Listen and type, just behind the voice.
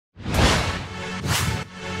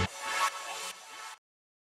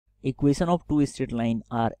Equation of to straight line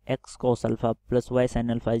are x cos alpha plus Y sine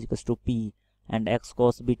alpha is equals to P and x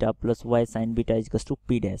cos beta plus Y sign beta is equals to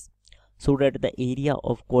P dash, so that the area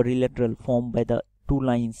of quadrilateral formed by the two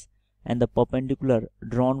lines and the perpendicular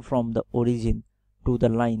drawn from the origin to the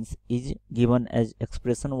lines is given as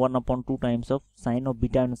expression 1/2 times of sine of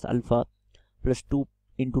beta minus alpha plus 2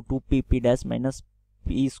 into 2p p dash minus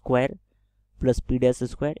p square plus p dash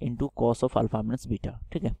square into cos of alpha minus beta।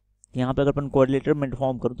 ठीक है, यहाँ पे अगर अपन coordinator में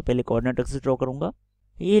form करूँ तो पहले coordinate axis draw करूंगा।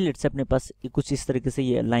 ये लेट से अपने पास कुछ इस तरीके से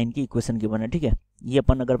ये लाइन की इक्वेशन गिवन है। ठीक है, ये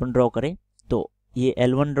अपन अगर अपन ड्रॉ करें तो ये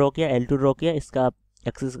L1 ड्रॉ किया, L2 ड्रॉ किया, इसका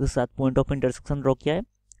एक्सिस के साथ पॉइंट ऑफ इंटरसेक्शन ड्रॉ किया है।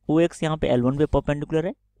 OX यहाँ पे L1 पे परपेंडिकुलर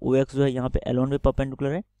है, OX जो है यहाँ पे L1 पे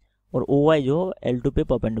परपेंडिकुलर है और OY जो L2 पे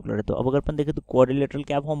परपेंडिकुलर है। तो अब अगर अपन देखें तो क्वाड्रिलेटरल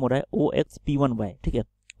क्या फॉर्म हो रहा है, OX P1Y। ठीक है,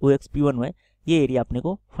 OX P1Y ये एरिया अपने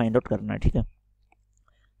को फाइंड आउट करना है। ठीक है,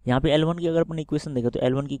 यहाँ पे L1 की अगर अपन इक्वेशन देखें तो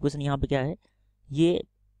L1 की इक्वेशन यहाँ पे क्या है, ये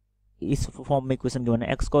इस फॉर्म में इक्वेशन गिवन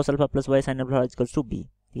है, x cos alpha plus Y sine alpha equals to be.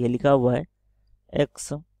 ये लिखा हुआ है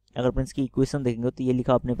एक्स, अगर अपन इसकी इक्वेशन देखेंगे तो ये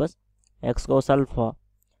लिखा अपने पास एक्स कॉस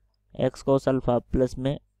अल्फा प्लस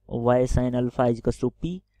में Y sine alpha equals to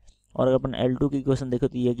P, और अगर अपन L2 की इक्वेशन देखें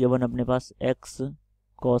तो ये गिवन अपने पास x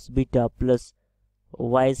cos beta plus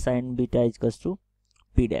Y sign beta equals to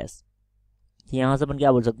P dash. यहाँ से अपन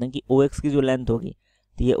क्या बोल सकते हैं कि OX की जो लेंथ होगी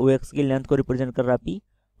तो ये OX की लेंथ को रिप्रेजेंट कर रहा है P,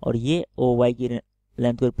 और ये OY की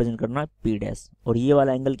लेंथ को रिप्रेजेंट करना है पी डैश। और ये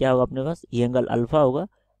वाला एंगल क्या होगा अपने पास, ये एंगल अल्फा होगा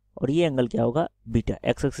और ये एंगल क्या होगा बीटा।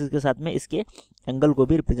 एक्स एक्सिस के साथ में इसके एंगल को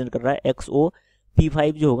भी रिप्रेजेंट कर रहा है। XO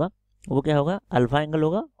P5 जो होगा वो क्या होगा अल्फा एंगल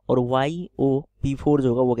होगा, और YO P4 जो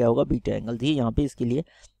होगा वो क्या होगा बीटा एंगल। तो यहाँ पे इसके लिए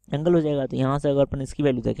एंगल हो जाएगा। तो यहाँ से अगर अपन इसकी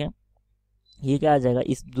वैल्यू देखें ये क्या आ जाएगा,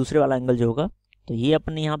 इस दूसरे वाला एंगल जो होगा तो ये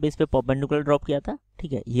अपन ने यहाँ पे इस पे परपेंडिकुलर ड्रॉप किया था।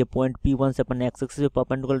 ठीक है, ये पॉइंट P1 से अपन ने एक्स एक्सिस पे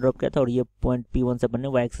परपेंडिकुलर ड्रॉप किया था और ये पॉइंट P1 से अपन ने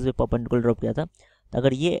वाई एक्सिस पे परपेंडिकुलर ड्रॉप किया था। तो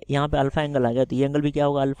अगर ये यहाँ पे अल्फा एंगल आ गया तो ये एंगल भी क्या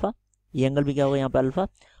होगा अल्फा, ये एंगल भी क्या होगा यहाँ पे अल्फा,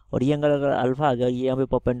 और ये एंगल अगर अल्फा आ गया ये यहाँ पे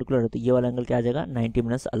परपेंडिकुलर है तो ये वाला एंगल क्या आ जाएगा 90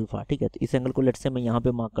 माइनस अल्फा। ठीक है, तो इस एंगल को लेट से मैं यहाँ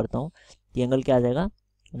पे मार्क करता हूँ, ये एंगल क्या आ जाएगा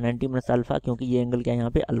 90 माइनस अल्फा, क्योंकि ये एंगल क्या है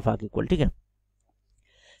यहाँ पे अल्फा के इक्वल। ठीक है,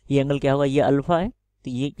 ये एंगल क्या होगा, ये अल्फा है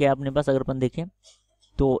तो ये क्या अपने पास अगर अपन देखें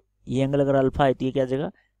तो ये एंगल अगर अल्फा है तो ये क्या आ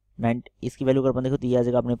जाएगा 90, इसकी वैल्यू अगर अपन देखो तो ये आ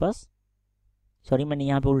जाएगा अपने पास, सॉरी मैंने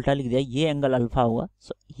यहाँ पे उल्टा लिख दिया, ये एंगल अल्फा होगा,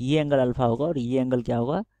 ये एंगल अल्फा होगा और ये एंगल क्या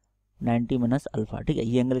होगा 90 माइनस अल्फा। ठीक है,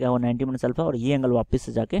 ये एंगल क्या होगा 90 माइनस अल्फा और ये एंगल वापस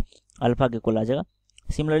से जाके अल्फा के इक्वल आ जाएगा।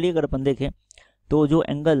 सिमिलरली अगर अपन देखें तो जो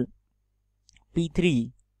एंगल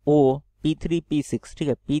P3O P3 P6, ठीक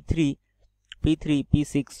है P3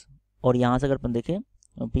 P6, और यहाँ से अगर अपन देखें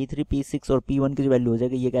P3 P6 और P1 की जो वैल्यू हो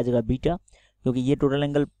जाएगी ये क्या आ जाएगा बीटा, क्योंकि ये टोटल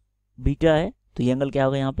एंगल बीटा है तो ये एंगल क्या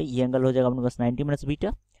होगा यहाँ पे, ये एंगल हो जाएगा अपने पास 90 माइनस बीटा।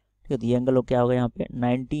 ठीक है, तो ये एंगल क्या होगा यहाँ पे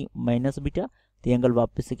 90 माइनस बीटा, तो ये एंगल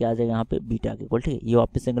वापस से क्या आ जाएगा यहाँ पे बीटा के इक्वल। ठीक है, ये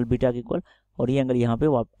वापस से एंगल बीटा के इक्वल और ये एंगल यहाँ पे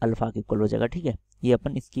अल्फा के इक्वल हो जाएगा। ठीक है, ये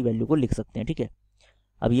अपन इसकी वैल्यू को लिख सकते हैं। ठीक है,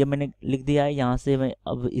 अब ये मैंने लिख दिया है, यहाँ से मैं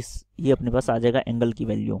अब ये अपने पास आ जाएगा एंगल की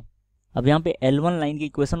वैल्यू। अब यहाँ पे L1 लाइन की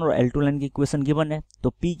इक्वेशन और L2 लाइन की इक्वेशन गिवन है, तो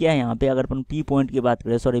P क्या है यहाँ पे, अगर अपन P पॉइंट की बात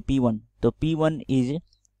करें, सॉरी P1, तो P1 इज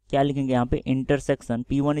क्या लिखेंगे यहाँ पे intersection,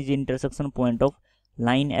 P1 is intersection point of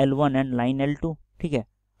line L1 and line L2। ठीक है,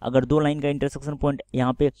 अगर दो लाइन का इंटरसेक्शन पॉइंट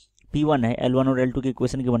यहाँ पे P1 है, L1 और L2 की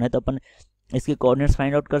इक्वेशन गिवन है, तो अपन इसके कोऑर्डिनेट्स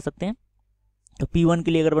फाइंड आउट कर सकते हैं। तो P1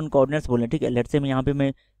 के लिए अगर अपन कोऑर्डिनेट्स बोलें, ठीक है, लेट से मैं यहाँ पे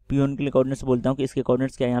मैं P1 के लिए कोऑर्डिनेट्स बोलता हूँ कि इसके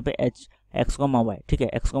कोऑर्डिनेट्स क्या है यहाँ पे x, y। ठीक है,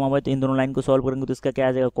 x, y, तो इन दोनों लाइन को सॉल्व करेंगे तो इसका क्या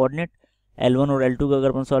आ जाएगा कोऑर्डिनेट, L1 और L2 का अगर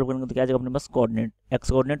अपन सॉल्व करेंगे तो क्या आ जाएगा अपने पास कोऑर्डिनेट,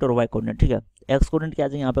 x कोऑर्डिनेट और y कोऑर्डिनेट। ठीक है, x कोऑर्डिनेट क्या आ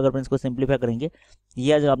जाएगा यहाँ पे, अगर अपन इसको सिंप्लीफाई करेंगे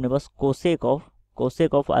ये आ जाएगा अपने पास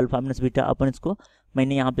cosec of alpha minus beta. अपन इसको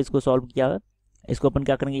मैंने यहाँ पे इसको सॉल्व किया है, इसको अपन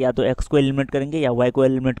क्या करेंगे, या तो x को एलिमिनेट करेंगे या y को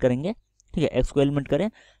एलिमिनेट करेंगे। ठीक है, x को एलिमिनेट करें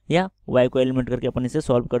या y को एलिमिनेट करके अपन इसे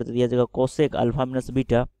सॉल्व कर दिया जाएगा कोसेक अल्फा माइनस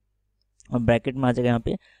बीटा, और ब्रैकेट में आ जाएगा यहाँ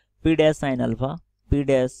पे p डैश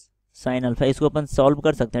साइन अल्फा। इसको अपन सॉल्व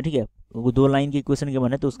कर सकते हैं। ठीक है, दो लाइन की इक्वेशन के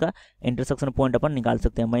बने तो उसका इंटरसेक्शन पॉइंट अपन निकाल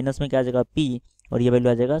सकते हैं। माइनस में क्या आ जाएगा p और ये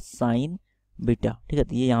वैल्यू आ जाएगा साइन बीटा। ठीक है,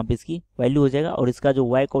 तो ये यहाँ पे इसकी वैल्यू हो जाएगा, और इसका जो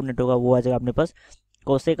y कोऑर्डिनेट होगा वो आ जाएगा अपने पास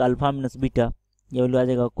कोसेक अल्फा माइनस बीटा, ये वैल्यू आ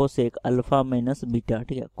जाएगा कोसेक अल्फा माइनस बीटा।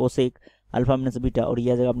 ठीक है, कोसेक अल्फा माइनस बीटा, और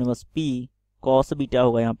ये आ जाएगा अपने पास p कॉस बीटा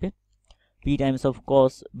होगा यहाँ पे p times of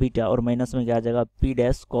cos beta, और माइनस में क्या आ जाएगा p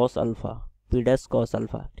डैश कॉस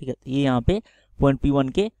अल्फा। ठीक है, ये यहाँ पे पॉइंट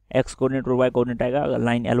P1 के x कोऑर्डिनेट और y कोऑर्डिनेट आएगा। अगर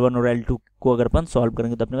लाइन L1 और L2 को अगर अपन सॉल्व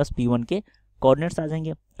करेंगे तो अपने पास P1 के कोऑर्डिनेट्स आ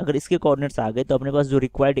जाएंगे। अगर इसके कोऑर्डिनेट्स आ गए तो अपने पास जो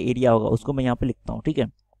रिक्वायर्ड एरिया होगा उसको मैं यहाँ पे लिखता हूँ। ठीक है,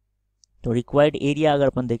 तो रिक्वायर्ड एरिया अगर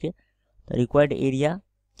अपन देखें तो रिक्वायर्ड एरिया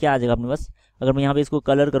क्या आ जाएगा अपने पास, अगर मैं यहाँ पे इसको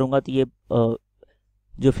कलर करूँगा तो ये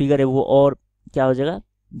जो फिगर है वो और क्या हो जाएगा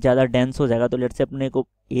ज़्यादा डेंस हो जाएगा। तो लेट से अपने को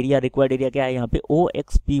एरिया, रिक्वायर्ड एरिया क्या है यहाँ पे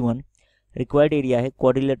OXP1 रिक्वायर्ड एरिया है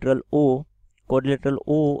क्वाड्रिलेटरल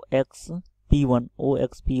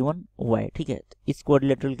OXP1 वाई, ठीक है। तो इस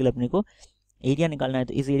क्वाड्रिलेटरल के लिए अपने को एरिया निकालना है।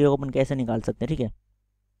 तो इस एरिया को अपन कैसे निकाल सकते हैं, ठीक है।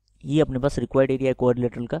 ये अपने पास रिक्वायर्ड एरिया है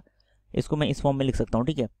क्वाड्रिलेटरल का, इसको मैं इस फॉर्म में लिख सकता हूँ,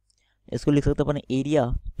 ठीक है। इसको लिख सकते हैं अपन area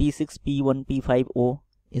P6 P1 P5 O,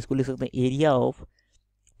 इसको लिख सकते हैं area of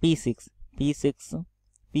P6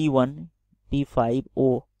 P1 P5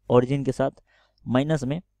 O origin के साथ, माइनस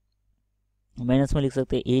में लिख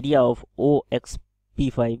सकते हैं एरिया ऑफ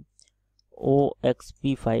OXP5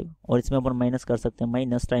 और इसमें अपन माइनस कर सकते हैं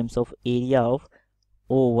minus times of area of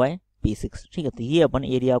OYP6, ठीक है। तो ये अपन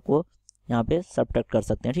एरिया को यहाँ पे सब्ट्रैक्ट कर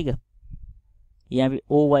सकते हैं, ठीक है। यहाँ पे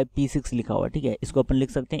OYP6 लिखा हुआ है, ठीक है। इसको अपन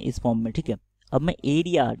लिख सकते हैं इस फॉर्म में, ठीक है। अब मैं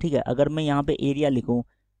एरिया, ठीक है, अगर मैं यहाँ पे एरिया लिखूँ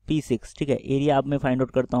P6, ठीक है, एरिया अब मैं फाइंड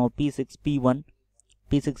आउट करता हूँ P6 P1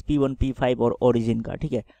 P5 और ओरिजिन का,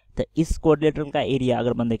 ठीक है। तो इस कोऑर्डिनेटर का एरिया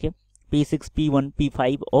अगर अपन देखें P6 P1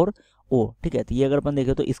 P5 और O, ठीक है। तो ये अगर अपन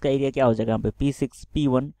देखें तो इसका एरिया क्या हो जाएगा यहाँ पे P6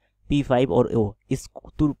 P1 P5 और O। इस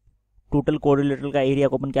टोटल कोऑर्डिनेटर का एरिया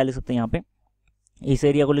को अपन क्या लिख सकते हैं यहाँ पे, इस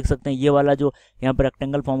एरिया को लिख सकते हैं ये वाला जो यहाँ पर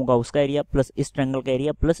रेक्टेंगल फॉर्म होगा उसका एरिया प्लस इस ट्रायंगल का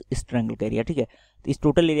एरिया प्लस इस ट्रायंगल का एरिया, ठीक है। तो इस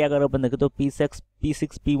टोटल एरिया अगर अपन देखें तो P6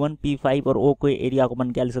 P1 P5 और O के एरिया को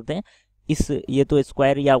अपन क्या लिख सकते हैं, इस ये तो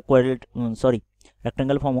स्क्वायर या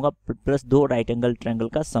रेक्टेंगल फॉर्म होगा प्लस दो राइट एंगल ट्रायंगल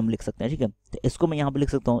का सम लिख सकते हैं, ठीक है। तो इसको मैं यहाँ पे लिख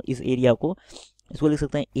सकता हूँ, इस एरिया को, इसको लिख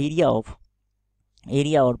सकते हैं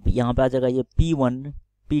एरिया और यहाँ पे आ जाएगा ये P1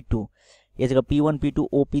 P2, ये जगह P1 P2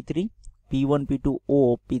 OP3 P1 P2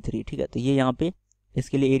 OP3, ठीक है। तो ये यहाँ पे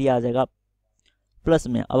इसके लिए एरिया आ जाएगा प्लस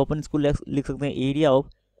में। अब अपन इसको लिख सकते हैं area of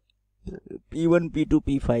P1 P2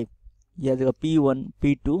 P5, यह जगह P1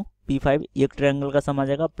 P2 P5 एक ट्रायंगल का सम आ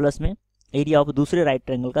जाएगा प्लस में एरिया ऑफ दूसरे राइट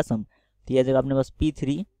ट्रायंगल का सम। तो यह जगह अपने पास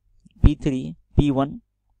P3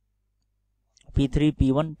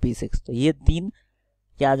 P1 P6। तो ये तीन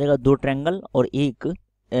क्या आ जाएगा, दो ट्रायंगल और एक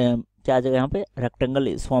क्या आ जाएगा यहाँ पे रेक्टेंगल,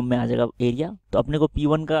 इस फॉर्म में आ जाएगा एरिया। तो अपने को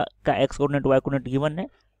P1 का x coordinate Y coordinate given है,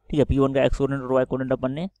 ठीक है। P1 का एक्स कोऑर्डिनेट और वाई कोऑर्डिनेट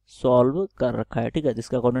अपन ने सॉल्व कर रखा है, ठीक है।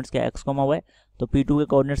 जिसका कोऑर्डिनेट्स क्या है एक्स कॉमा वाई, तो P2 के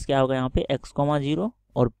कोऑर्डिनेट्स क्या होगा यहाँ पे एक्स कॉमा 0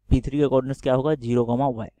 और P3 के कोऑर्डिनेट्स क्या होगा 0 कॉमा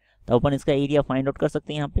वाई। तो अपन इसका एरिया फाइंड आउट कर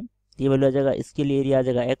सकते हैं यहाँ पे। ये वैल्यू आ जाएगा, इसके लिए एरिया आ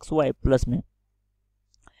जाएगा एक्स वाई प्लस में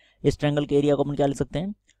इस ट्रायंगल के एरिया को अपन क्या लिख सकते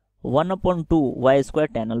हैं 1/2 वाई स्क्वायर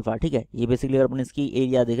tan अल्फा, ठीक है। ये बेसिकली अगर अपन इसकी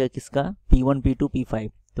एरिया देखें किसका P1 P2 P5,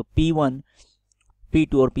 तो P1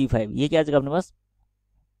 P2 और P5 ये क्या जगह अपने पास,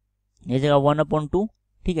 ये जगह 1/2,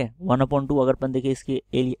 ठीक है। 1/2 अगर अपन देखें इसकी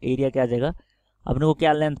एरिया क्या आ जाएगा, अपने को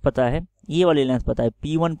क्या लेंथ पता है, ये वाली लेंथ पता है,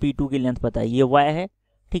 P1 P2 की लेंथ पता है, ये y है,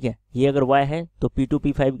 ठीक है। ये अगर y है तो P2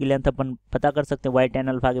 P5 की लेंथ अपन पता कर सकते हैं y tan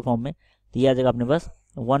अल्फा के फॉर्म में। तो ये आ जाएगा अपने पास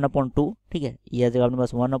 1/2, ठीक है। ये आ जाएगा अपने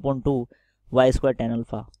पास 1/2 वाई स्क्वायर tan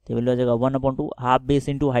अल्फा। तो वैल्यू आ जाएगा 1/2 हाफ बेस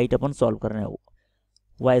इंटू हाइट अपन सॉल्व कर रहे हैं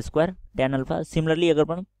Y square tan alpha. Similarly अगर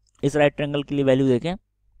अपन इस राइट ट्रायंगल के लिए वैल्यू देखें,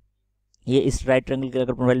 ये इस राइट ट्रायंगल के लिए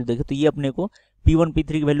अगर अपन वैल्यू देखें तो ये अपने को P1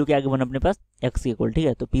 P3 की वैल्यू क्या आ गई अपने पास x इक्वल, ठीक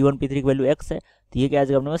है। तो P1 P3 की वैल्यू x है, तो ये क्या आ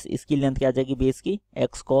जाएगा अपने पास, इसकी लेंथ क्या आ जाएगी बेस की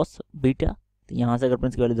x cos बीटा। तो यहाँ से अगर अपन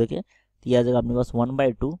इसकी वैल्यू देखें तो ये आ जाएगा अपने पास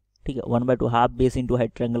 1/2, ठीक है। 1/2 half base into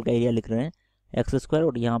height triangle का एरिया लिख रहे हैं एक्स स्क्वायर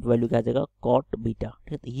और यहाँ पे वैल्यू क्या आ जाएगा कॉट बीटा,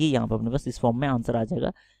 ठीक है। तो ये यहाँ पे अपने पास इस फॉर्म में आंसर आ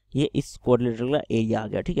जाएगा, ये इस कोऑर्डिनेटर का एरिया आ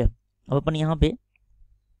गया, ठीक है। अब अपन यहाँ पे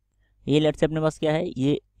ये लेट से अपने पास क्या है,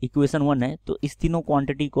 ये इक्वेशन 1 है। तो इस तीनों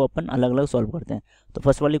क्वांटिटी को अपन अलग अलग सॉल्व करते हैं। तो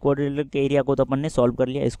फर्स्ट वाली कोऑर्डिनेटर के एरिया को तो अपन ने सॉल्व कर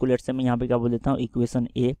लिया, इसको लेट से मैं यहाँ पे क्या बोल देता हूँ इक्वेशन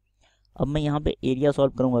ए। अब मैं यहाँ पे एरिया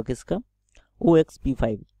सॉल्व करूँगा किसका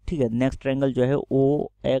OXP5, ठीक है। नेक्स्ट ट्रायंगल जो है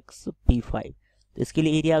OXP5, तो इसके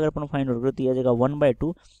लिए एरिया अगर अपन फाइंड आउट करें तो यह आ जाएगा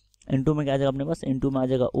 1/2 इंटू में क्या आ जाएगा अपने पास, इंटू में आ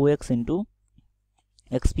जाएगा OX इंटू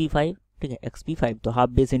XP5, ठीक है। XP5 तो हाफ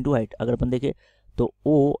बेस इंटू हाइट अगर अपन देखें तो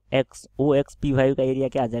OXP5 का एरिया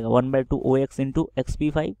क्या आ जाएगा 1/2 OX इंटू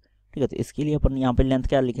XP5, ठीक है। तो इसके लिए अपन यहाँ पे लेंथ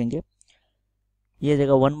क्या लिखेंगे, ये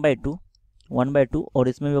जगह 1/2 और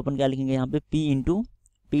इसमें भी अपन क्या लिखेंगे यहाँ पे P into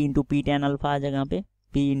P tan alpha आ जाएगा यहाँ पे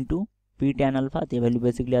P into P tan alpha. तो ये वैल्यू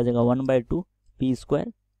बेसिकली आ जाएगा 1/2 P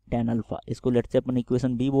स्क्वायर tan अल्फा। इसको लेट से अपन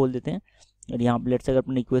इक्वेशन बी बोल देते हैं। और यहाँ पे लेट से अगर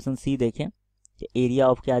अपन इक्वेशन सी देखें तो एरिया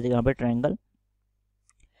ऑफ क्या आ जाएगा यहाँ पे triangle,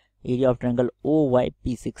 area of triangle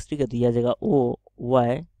OYP6, ठीक है। तो यह आ जाएगा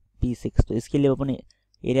OYP6। तो इसके लिए अपन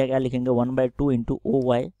एरिया क्या लिखेंगे 1/2 into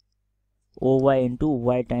OY into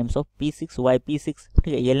Y times of P6 YP6, ठीक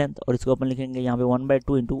है। ये लेंथ और इसको अपन लिखेंगे यहाँ पे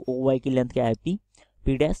 1/2 इंटू OY की लेंथ क्या है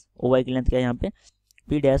P डैश, OY की लेंथ क्या है यहाँ पे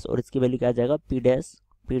P डैश और इसकी वैल्यू क्या आ जाएगा P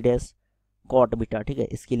डैश कॉट बीटा, ठीक है।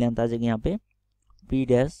 इसकी लेंथ आ जाएगी यहाँ पे P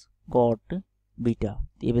डैश कॉट बीटा।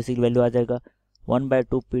 ये बेसिक वैल्यू आ जाएगा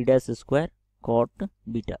 1/2 P dash square cot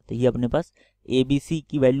beta. तो ये अपने पास ए बी सी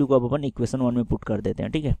की वैल्यू को अब अपन इक्वेशन 1 में पुट कर देते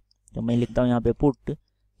हैं। ठीक है, तो मैं लिखता हूँ यहाँ पे पुट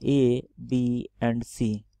ए बी एंड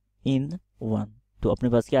सी इन 1, तो अपने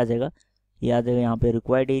पास क्या आ जाएगा, ये आ जाएगा यहाँ पे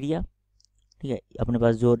रिक्वायर्ड एरिया। ठीक है, अपने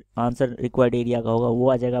पास जो आंसर रिक्वायर्ड एरिया का होगा वो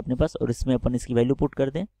आ जाएगा अपने पास, और इसमें अपन इसकी वैल्यू पुट कर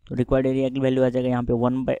दें तो रिक्वायर्ड एरिया की वैल्यू आ जाएगा यहाँ पे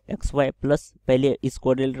 1/xy प्लस, पहले इस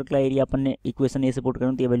क्वाड्रिलेटरल का एरिया अपन ने इक्वेशन ए से पुट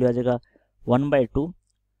करें तो ये वैल्यू आ जाएगा 1/2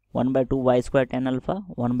 y square tan alpha,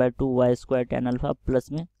 1/2 y square tan alpha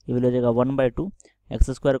plus में ये वैल्यू आ जाएगा 1/2 x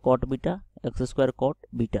square cot beta, x square cot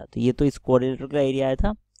beta. तो ये तो इस क्वाड्रिलेटरल का एरिया आया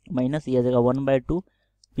था, माइनस ये आ जाएगा 1/2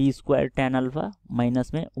 P square tan alpha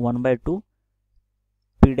minus में 1/2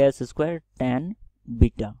 P dash square tan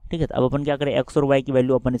beta. ठीक है, तो अब अपन क्या करें, एक्स और वाई की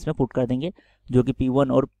वैल्यू अपन इसमें पुट कर देंगे, जो कि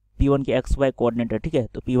P1 और P1 के एक्स वाई कोऑर्डिनेट है। ठीक है,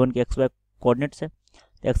 तो P1 के एक्स वाई कोऑर्डिनेट्स है,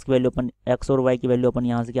 तो एक्स की वैल्यू अपन, एक्स और वाई की वैल्यू अपन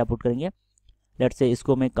यहाँ से क्या पुट करेंगे, लेट्स से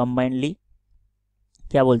इसको मैं कंबाइनली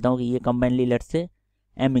क्या बोलता हूँ कि ये combinedly let's say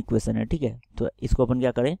m equation है। ठीक है, तो इसको अपन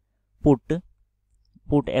क्या करें,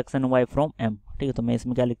 put x and Y from m। ठीक है, तो मैं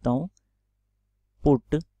इसमें क्या लिखता हूँ,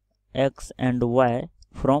 put x and Y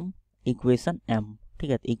from equation m। ठीक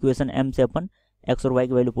है, तो इक्वेशन m से अपन एक्स और वाई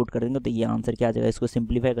की वैल्यू पुट कर देंगे तो ये आंसर क्या आ जाएगा, इसको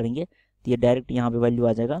सिंप्लीफाई करेंगे तो ये डायरेक्ट यहाँ पे वैल्यू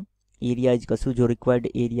आ जाएगा, एरिया इज इक्वल टू जो रिक्वायर्ड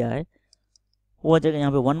एरिया है वो आ जाएगा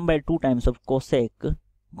यहाँ पे 1/2 टाइम्स ऑफ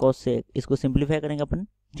कोसेक, इसको सिंप्लीफाई करेंगे अपन।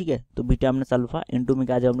 ठीक है, तो बीटा हमने अल्फा इंटू में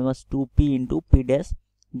क्या आ जाएगा अपने पास 2p इंटू पी डैश,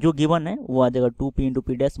 जो गिवन है वो आ जाएगा 2p into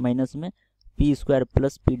P dash minus में p square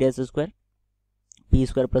plus P dash square, p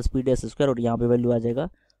square plus P dash square, और यहाँ पे वैल्यू आ जाएगा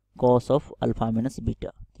cos of alpha minus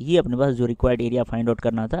beta. ये अपने पास जो रिक्वायर्ड एरिया फाइंड आउट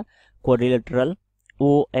करना था क्वाड्रिलेटरल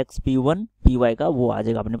OXP1 PY का, वो आ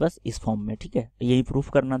जाएगा अपने पास इस फॉर्म में। ठीक है, यही प्रूफ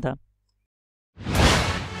करना था।